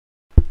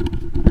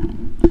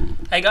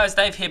Hey guys,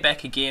 Dave here,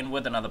 back again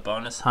with another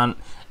bonus hunt,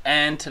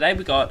 and today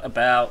we got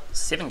about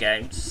 7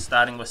 games,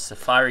 starting with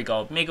Safari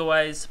Gold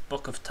Megaways,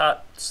 Book of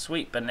Tut,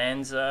 Sweet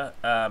Bonanza,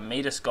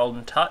 Midas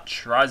Golden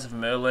Touch, Rise of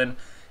Merlin,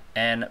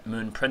 and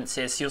Moon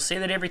Princess. You'll see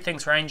that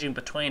everything's ranging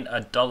between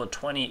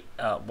 $1.20,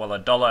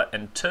 $1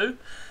 and $2,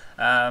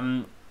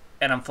 and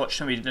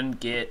unfortunately we didn't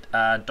get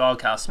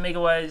Doghouse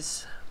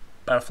Megaways,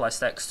 Butterfly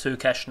Staxx 2,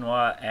 Cash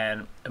Noire,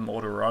 and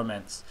Immortal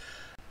Romance.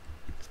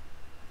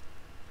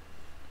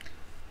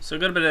 So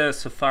we've got a bit of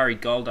Safari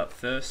Gold up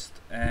first,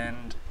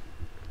 and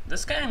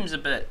this game's a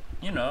bit,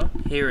 you know,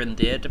 here and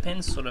there.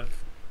 Depends sort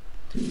of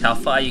how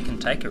far you can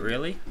take it,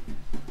 really.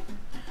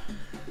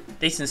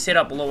 Decent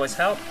setup will always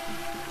help.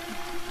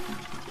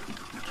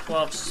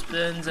 12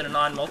 spins and a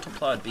 9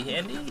 multiplier would be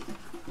handy.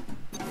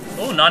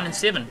 Oh, 9 and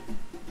 7.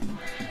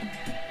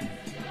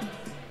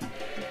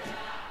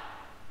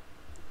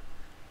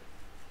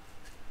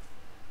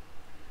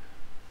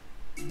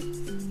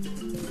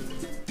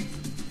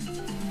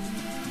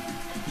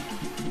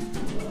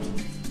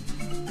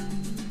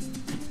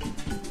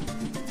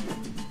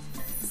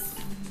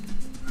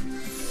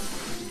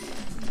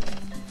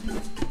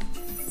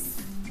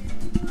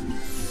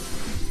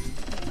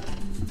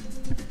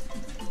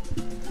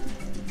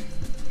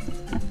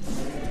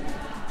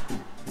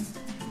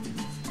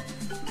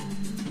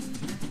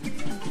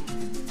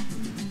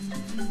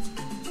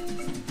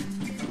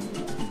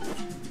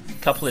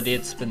 Couple of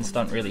dead spins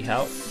don't really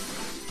help.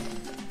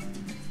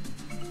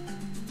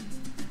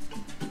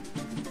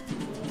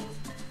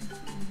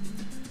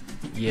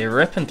 Yeah,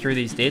 ripping through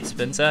these dead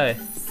spins, eh?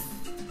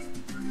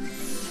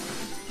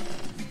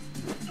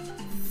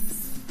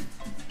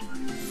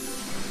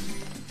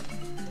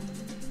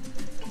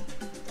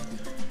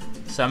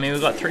 So I mean,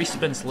 we've got 3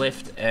 spins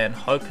left and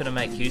hoping to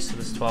make use of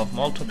this 12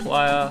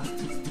 multiplier.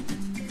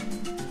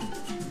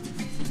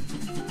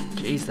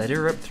 Jeez, they do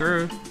rip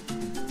through.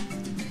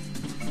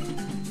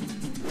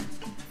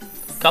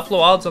 Couple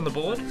of wilds on the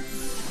board.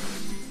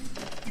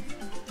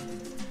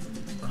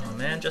 Oh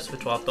man, just for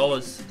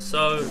 $12.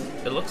 So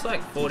it looks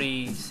like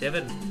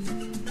 47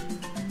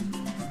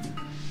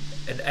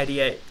 and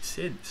 88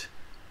 cents.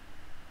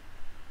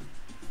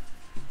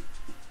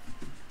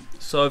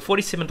 So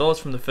 $47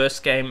 from the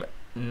first game,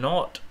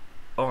 not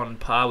on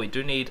par. We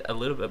do need a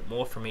little bit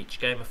more from each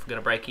game if we're going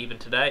to break even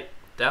today.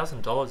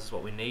 $1,000 is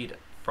what we need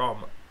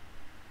from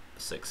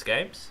 6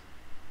 games.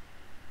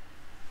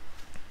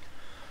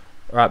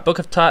 Alright, Book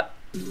of Tut.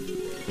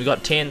 We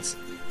got 10s.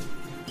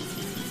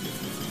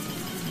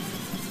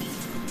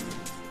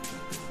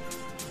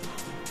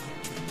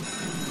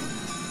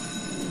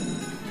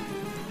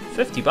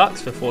 $50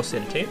 for 4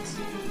 set of 10s.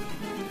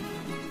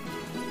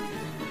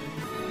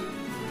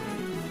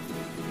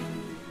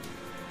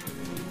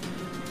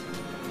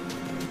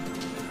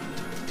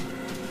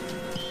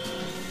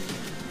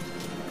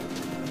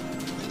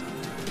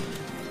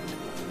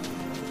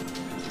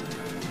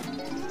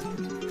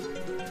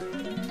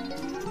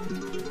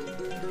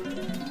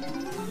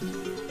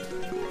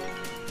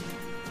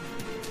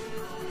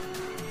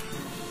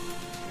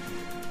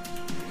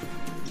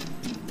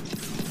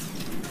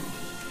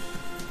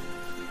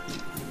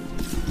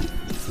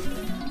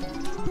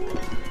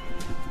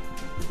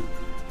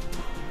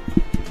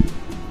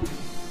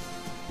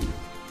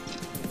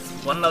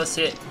 One another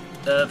set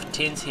of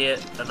 10s here,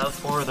 another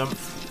 4 of them.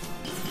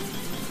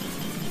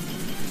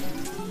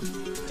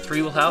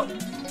 3 will help.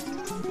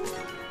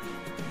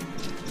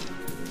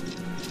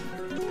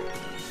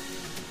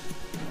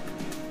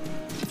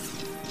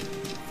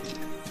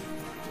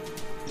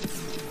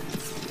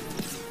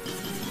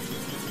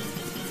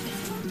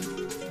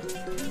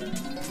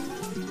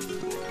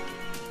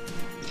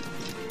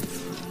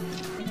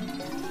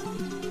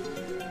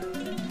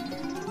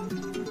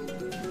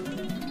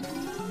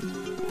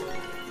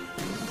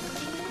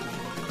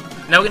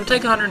 Now we're going to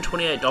take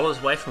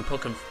 $128 away from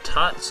Book of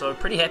Tut, so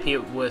pretty happy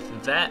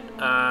with that.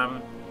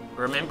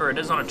 Remember, it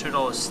is on a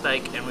 $2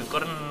 stake, and we've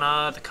got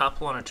another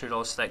couple on a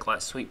 $2 stake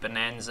like Sweet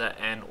Bonanza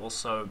and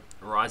also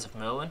Rise of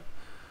Merlin.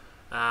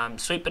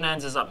 Sweet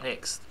Bonanza's up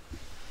next.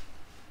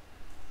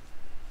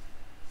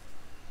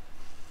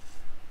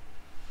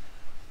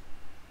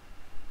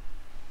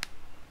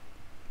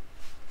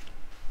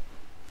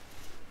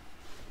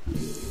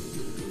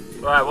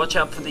 Right, watch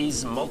out for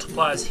these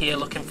multipliers here,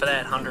 looking for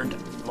that 100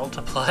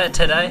 multiplier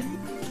today.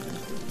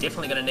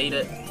 Definitely going to need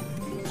it.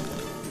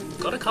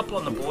 Got a couple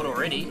on the board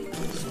already.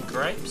 Some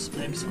grapes,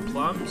 maybe some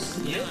plums.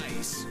 Yeah.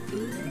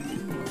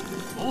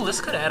 Oh,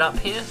 this could add up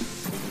here.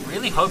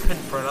 Really hoping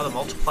for another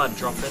multiplier to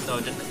drop in, though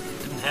it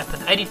didn't happen.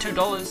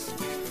 $82.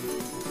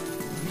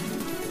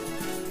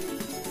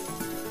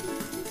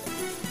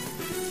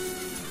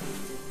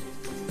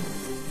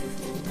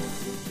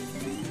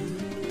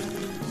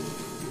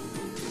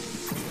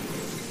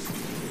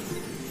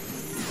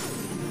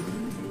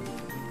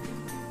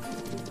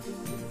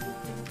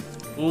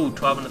 Ooh,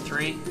 12 and a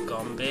 3,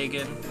 gone big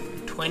in.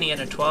 20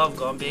 and a 12,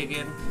 gone big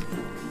in.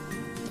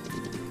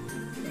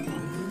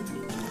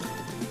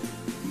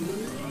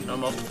 No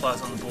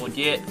multipliers on the board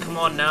yet. Come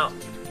on now.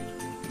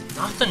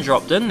 Nothing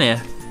dropped in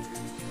there.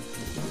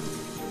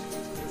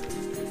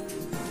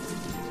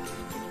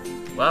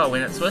 Wow,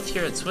 when it's with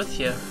you, it's with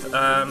you.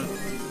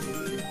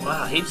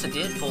 Wow, heaps of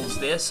deadfalls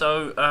there.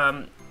 So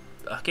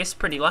I guess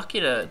pretty lucky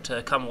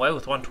to come away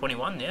with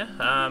 121 there.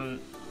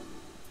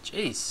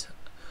 Jeez.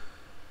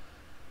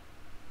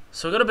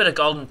 So we've got a bit of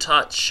Golden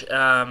Touch,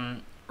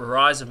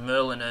 Rise of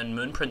Merlin and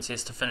Moon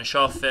Princess to finish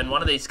off, and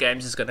one of these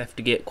games is going to have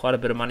to get quite a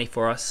bit of money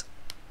for us.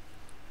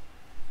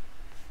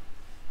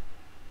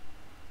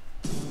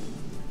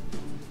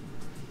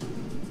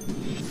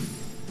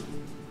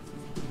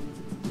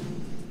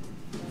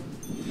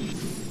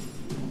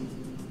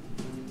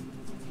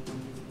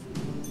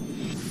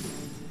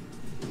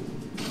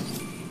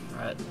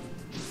 Alright.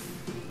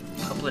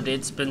 A couple of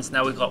dead spins,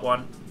 now we've got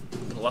one.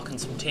 Gonna lock in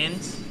some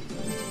 10s.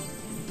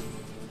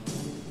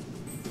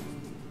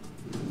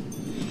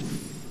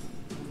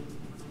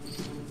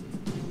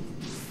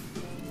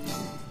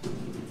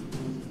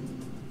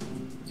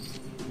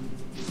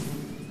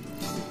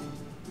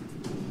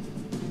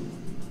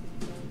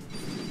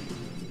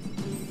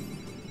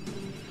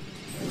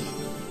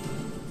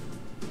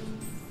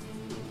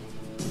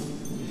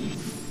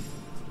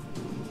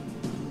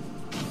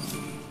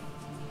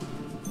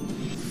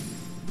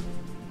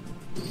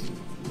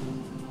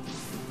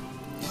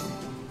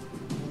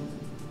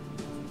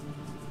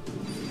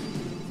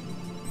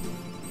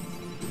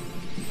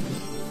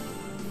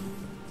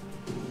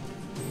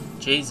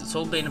 Jeez, it's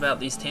all been about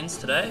these 10s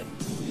today.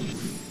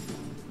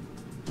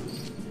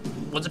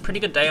 Was a pretty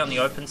good day on the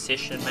open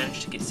session.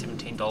 Managed to get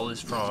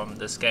 $17 from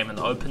this game in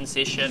the open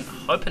session.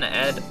 Hoping to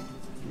add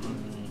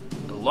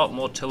a lot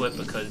more to it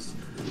because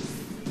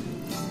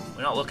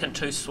we're not looking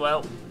too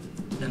swell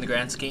in the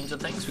grand schemes of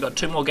things. We've got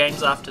 2 more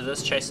games after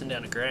this, chasing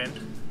down a grand.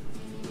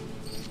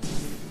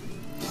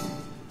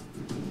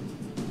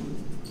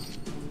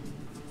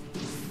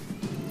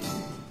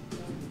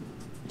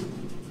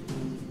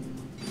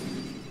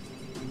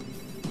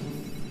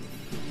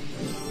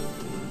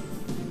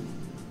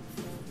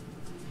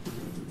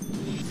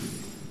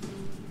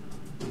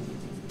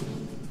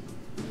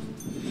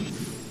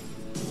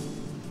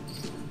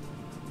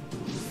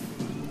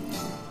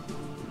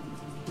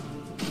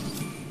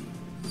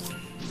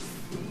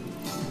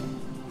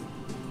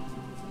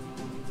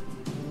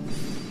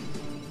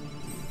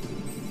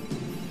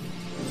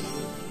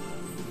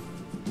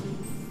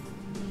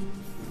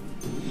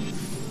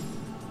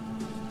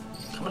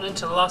 Coming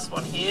into the last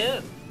one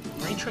here,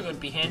 retrigger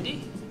would be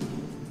handy.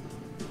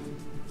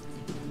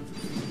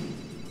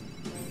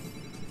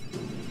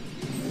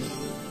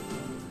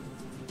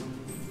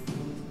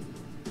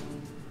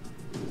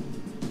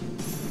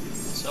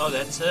 So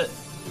that's it.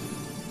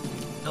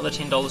 Another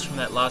 $10 from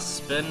that last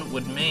spin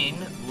would mean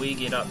we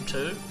get up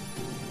to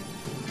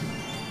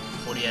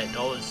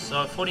 $48.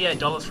 So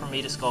 $48 from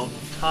Midas Golden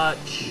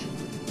Touch.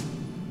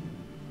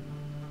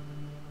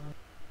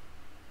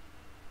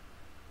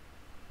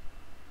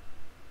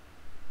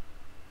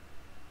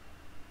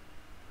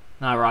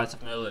 No, Rise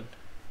of Merlin.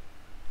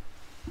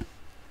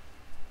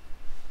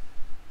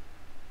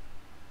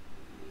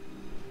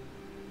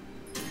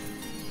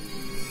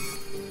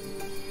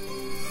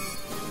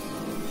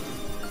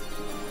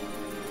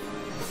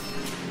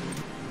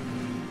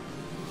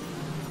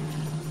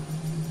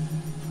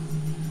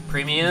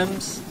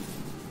 Premiums.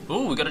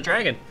 Ooh, we got a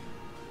dragon.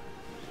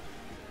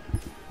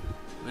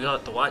 We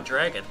got the white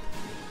dragon.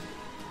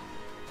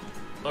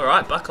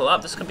 Alright, buckle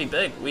up. This could be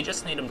big. We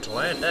just need him to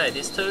land, eh?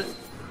 There's 2.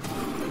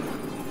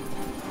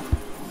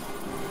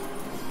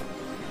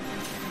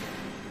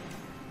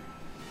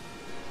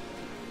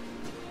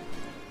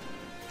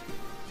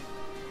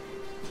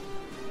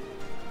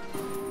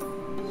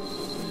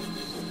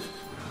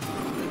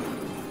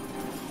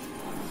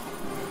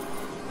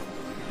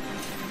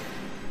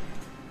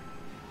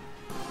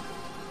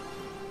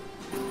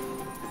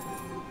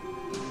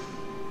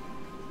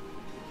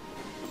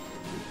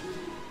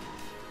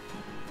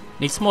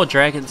 Need some more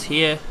dragons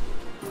here.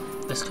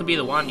 This could be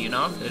the one, you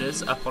know. It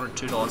is up on a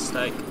 $2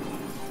 stake.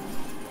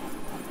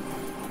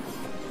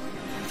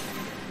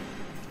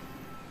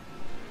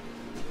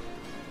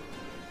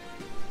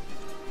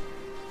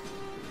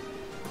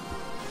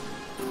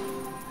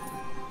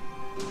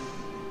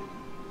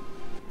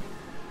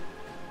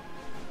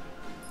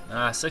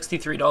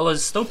 $63.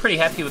 Still pretty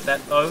happy with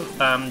that though.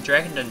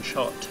 Dragon didn't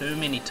shot too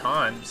many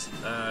times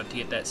to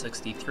get that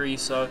 63,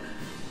 so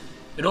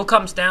it all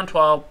comes down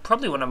to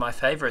probably one of my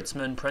favourites,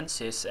 Moon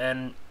Princess.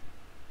 And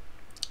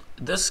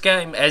this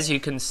game, as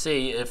you can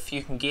see, if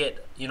you can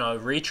get, you know,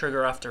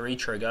 retrigger after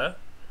retrigger,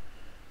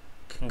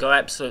 can go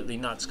absolutely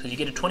nuts because you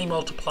get a 20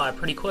 multiplier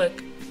pretty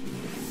quick.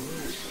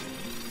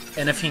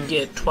 And if you can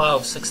get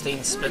 12,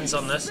 16 spins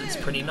on this, it's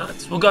pretty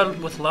nuts. We'll go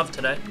with love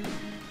today.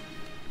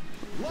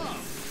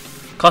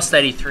 Cost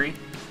 83.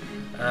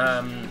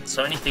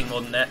 So anything more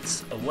than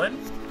that's a win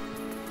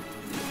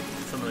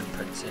for Moon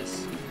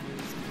Princess.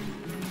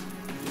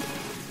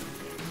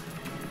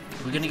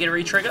 We're gonna get a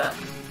retrigger.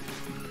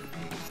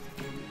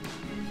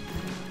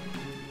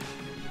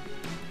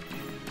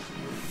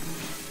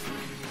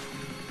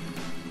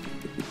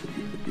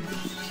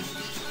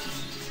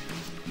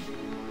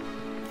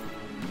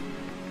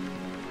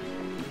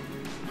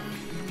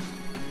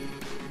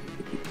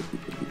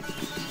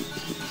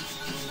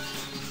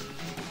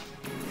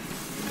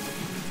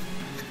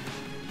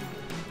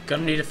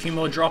 Gonna need a few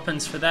more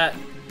drop-ins for that.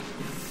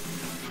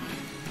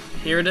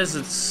 Here it is,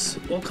 it's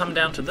all come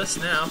down to this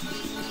now.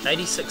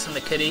 86 in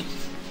the kitty.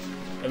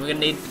 And we're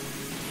gonna need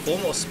 4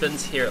 more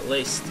spins here at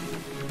least.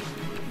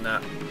 Nah.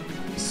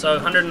 So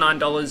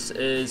 $109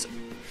 is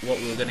what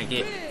we were gonna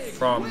get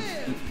from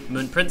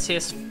Moon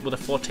Princess with a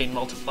 14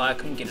 multiplier.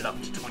 Couldn't get it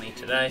up to 20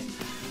 today.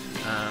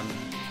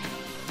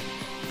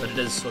 But it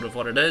is sort of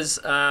what it is.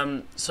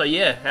 So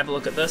yeah, have a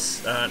look at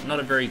this. Not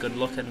a very good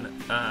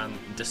looking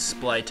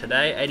display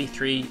today.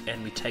 83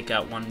 and we take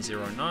out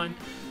 109.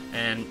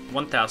 And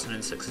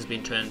 1006 has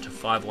been turned into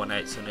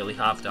 518, so nearly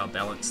halved our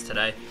balance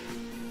today.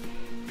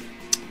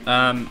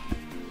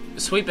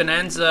 Sweet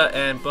Bonanza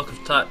and Book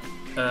of Tut,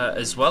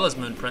 as well as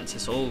Moon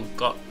Princess, all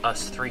got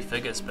us 3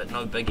 figures, but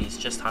no biggies,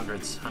 just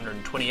hundreds.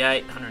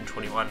 128,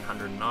 121,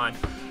 109.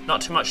 Not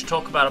too much to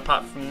talk about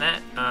apart from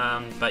that.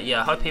 But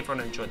yeah, I hope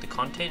everyone enjoyed the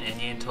content, and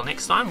yeah, until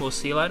next time, we'll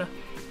see you later.